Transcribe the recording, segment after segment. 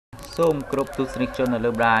សូមគ្រប់ទស្សនិកជននៅ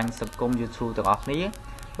លើបណ្ដាញសង្គម YouTube ទាំងអស់គ្នា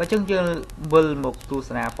បើចឹងយើងវិលមកទស្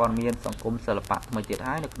សនាព័ត៌មានសង្គមសិល្បៈថ្មីទៀត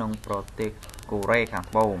ហើយនៅក្នុងប្រទេសកូរ៉េខាង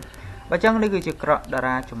ត្បូងបើចឹងនេះគឺជាក្រក់តា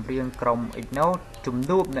រាចម្រៀងក្រុម EXO ជំ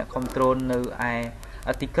នួបអ្នកគ្រប់គ្រងនៅ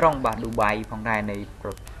ឯទីក្រុងបាទឌូបៃផងដែរនៃប្រ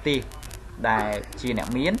ទេសដែលជាអ្នក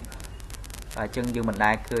មានអញ្ចឹងយើងមិន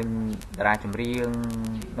ដែលឃើញតារាចម្រៀង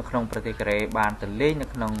នៅក្នុងប្រទេសកូរ៉េបានទៅលេងនៅ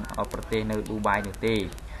ក្នុងប្រទេសនៅឌូបៃនោះទេ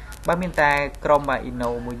បើមានតែក្រុម EXO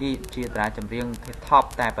មួយនេះជាតារាចម្រៀង K-pop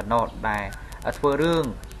តែប៉ុណ្ណោះដែលធ្វើរឿង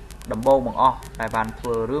ដំបូងបង្អស់ដែលបានធ្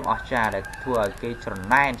វើរឿងអស្ចារ្យដែលធ្វើឲ្យគេច្រ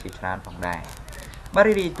ណែនជាច្រើនផងដែរបាទ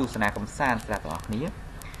រីទស្សនាកំសាន្តស្រាប់បងប្អូន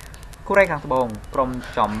កូរ៉េខាងត្បូងក្រុម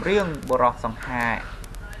ចម្រៀងបុរសសង្ហា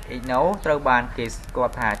EXO ត្រូវបានគេស្គា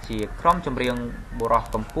ល់ថាជាក្រុមចម្រៀងបុរស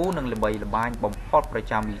កម្ពុជានិងល្បីល្បាញបំផុតប្រ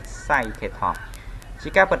ចាំវិស័យ K-pop ជា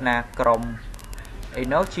ការពិតណាក្រុម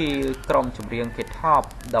EXO ជាក្រុមចម្រៀង K-pop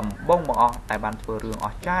ដំបូងបង្អស់ដែលបានធ្វើរឿងអ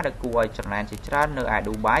ស្ចារ្យដែលគួរឲ្យច្រណែនជាច្រើននៅឯ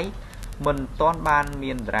ឌូបៃមិនទាន់បាន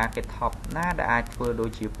មានតារា K-pop ណាដែលអាចធ្វើដូច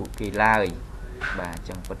ជាពួកគេឡើយបាទអញ្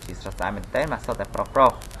ចឹងពិតជាស្រស់ស្អាតមែនទែនបាទសុទ្ធតែប្រុ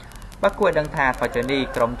សបាទគួរឲ្យដឹងថាបច្ចុប្បន្ននេះ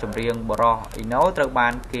ក្រុមចម្រៀងបុរស EXO ត្រូវបា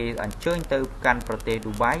នគេអញ្ជើញទៅកាន់ប្រទេស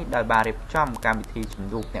ឌូបៃដោយបានរៀបចំកម្មវិធីជំ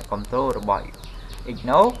នួបអ្នកគ្រប់គ្រងរបស់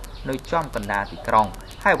EXO នៅចំកណ្ដាលទីក្រុង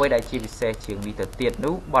ហើយអ្វីដែលជាពិសេសជាងនេះទៅទៀត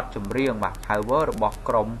នោះបទចម្រៀងបាទ Power របស់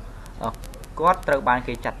ក្រុមគាត់ត្រូវបាន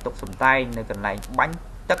គេចាត់ទុកសម្ដែងនៅកន្លែងបាញ់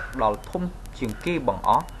ទឹកដល់ធំជាងគេបង្អ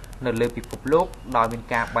ស់នៅលើពិភពលោកដោយមាន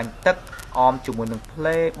ការបាញ់ទឹកអមជាមួយនឹង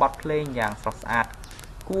បទភ្លេងយ៉ាងស្រស់ស្អាត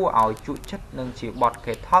គួរឲ្យជក់ចិត្តនិងជាបទ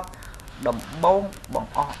K-pop ដំបូងប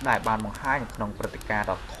ង្អស់ដែលបានបង្ហាញក្នុងព្រឹត្តិការណ៍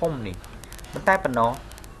ដ៏ធំនេះប៉ុន្តែប៉ុណ្ណោះ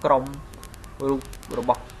ក្រុមរូបរ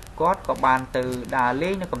បស់គាត់ក៏បានទៅដើរលេ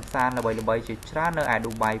ងនៅកំសាន្តល្បីៗជាច្រើននៅឯ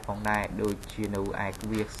ឌូបៃផងដែរដូចជានៅឯទ្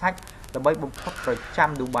វារខ្សាច់ល្បីបំផុតប្រចាំ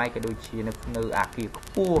ឌូបៃក៏ដូចជានៅអគារខ្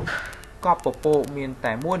ពស់កប់ពពកមាន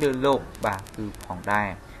តែមួយលើលោកបាទគឺផងដែរ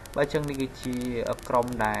បើចឹងនេះគឺជាក្រុម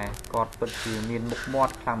ដែលគាត់ពិតជាមានមុខមា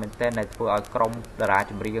ត់ខ្លាំងមែនទែនដែលធ្វើឲ្យក្រុមតារា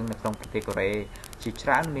ចម្រៀងនៅក្នុងប្រទេសកូរ៉េជាច្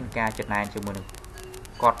រើនមានការចំណែនជាមួយនឹង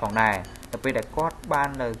គាត់ផងដែរទៅពេលដែលគាត់បាន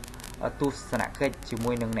នៅទស្សនកិច្ចជា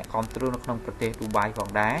មួយនឹងអ្នកគ្រប់គ្រងនៅក្នុងប្រទេសឌូបៃផង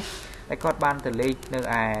ដែរហើយគាត់បានទៅលេងនៅ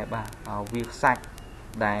ឯបាទវាលខ្សាច់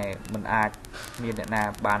ដែលមិនអាចមានអ្នកណា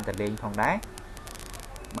បានទៅលេងផងដែរ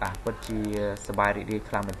បាទពិតជាសប្បាយរីករាយ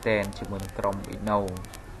ខ្លាំងមែនទែនជាមួយនឹងក្រុម EXO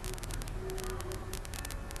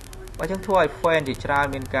បើចឹងធ្វើឲ្យ fan ជាច្រើន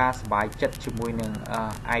មានការសប្បាយចិត្តជាមួយនឹង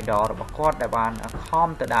idol របស់គាត់ដែលបានខំ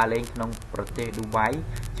ទៅដើរលេងក្នុងប្រទេសឌូបៃ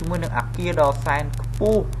ជាមួយនឹងអគារដ៏សែនខ្ព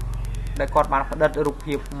ស់ដែលគាត់បានផ្ដិតរូប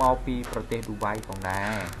ភាពមកពីប្រទេសឌូបៃផងដែ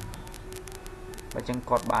របើចឹង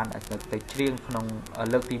គាត់បានទៅច្រៀងក្នុង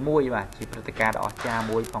លើកទី1បាទជាព្រឹត្តិការណ៍ដ៏អស្ចារ្យ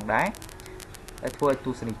មួយផងដែរដែលធ្វើឲ្យទ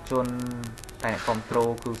ស្សនិកជនតែអ្នកគ្រប់គ្រ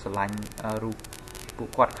ងគឺស្រឡាញ់រូបពួក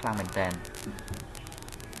គាត់ខ្លាំងមែនទែន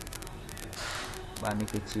បាទនេះ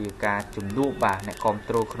គឺជាការជំនួបបាទអ្នកគ្រប់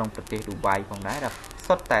គ្រងក្នុងប្រទេសឌូបៃផងដែរដែល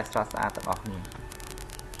សុទ្ធតែស្រស់ស្អាតទាំងអស់គ្នា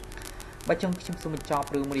បើចឹងខ្ញុំសូមបញ្ចប់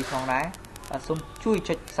រឿងមួយនេះផងដែរសូមជួយ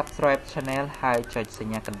ចុច Subscribe Channel ហើយចុចស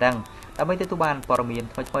ញ្ញាកណ្ដឹងដើម្បីទទួលបានព័ត៌មាន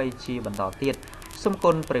ថ្មីៗជាបន្តទៀតសូម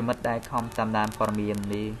គុណប្រិមិត្តដែលខំតាមដានព័ត៌មាន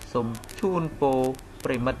នេះសូមជូនពរ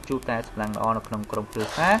ប្រិមិត្តជួបតែសំណាងល្អនៅក្នុងក្រុមគ្រួ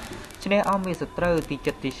សារឈ្នះអស់មានសត្រូវទី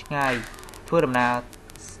ចិត្តទីឆ្ងាយធ្វើដំណើរ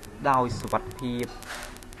ដោយសុវត្ថិភាព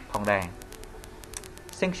ផងដែរ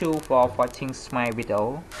Thank you for watching my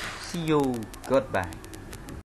video. See you. Goodbye.